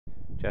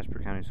Jasper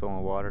County Soil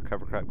and Water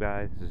cover crop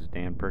guy. This is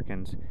Dan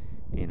Perkins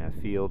in a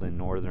field in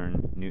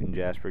northern Newton,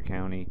 Jasper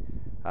County.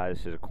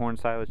 This is a corn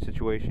silage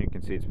situation. You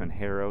can see it's been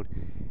harrowed,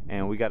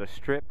 and we got a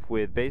strip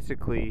with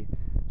basically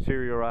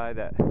cereal rye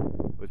that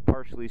was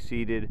partially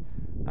seeded,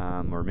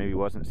 or maybe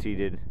wasn't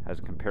seeded, as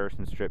a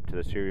comparison strip to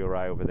the cereal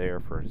rye over there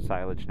for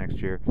silage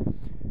next year.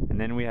 And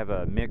then we have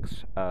a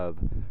mix of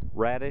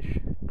radish,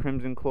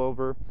 crimson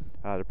clover,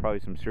 there's probably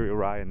some cereal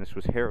rye, and this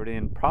was harrowed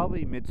in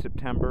probably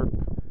mid-September.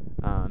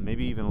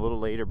 Maybe even a little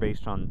later,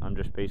 based on, I'm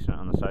just basing it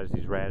on the size of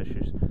these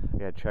radishes. I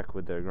gotta check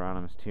with the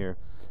agronomist here.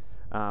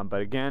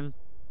 But again,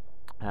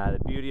 the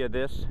beauty of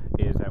this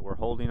is that we're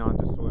holding on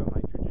to soil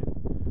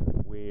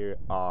nitrogen. We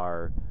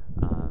are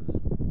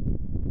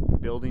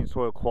building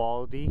soil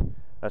quality,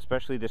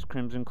 especially this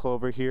crimson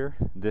clover here.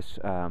 This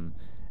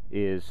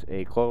is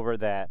a clover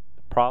that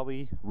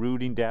probably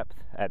rooting depth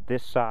at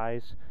this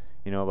size,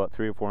 you know, about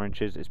 3 or 4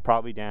 inches, is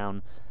probably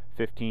down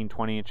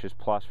 15-20 inches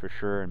plus for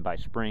sure, and by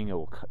spring it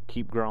will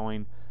keep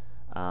growing.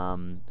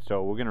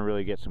 So we're going to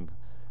really get some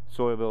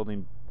soil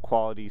building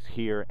qualities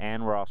here,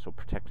 and we're also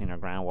protecting our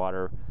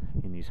groundwater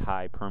in these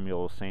high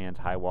permeable sands,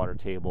 high water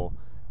table.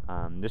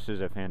 This is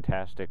a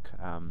fantastic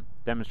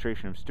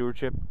demonstration of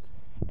stewardship,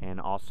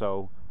 and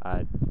also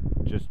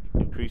just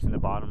increasing the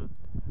bottom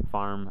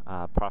farm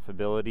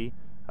profitability,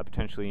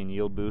 potentially in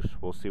yield boost.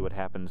 We'll see what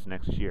happens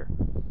next year.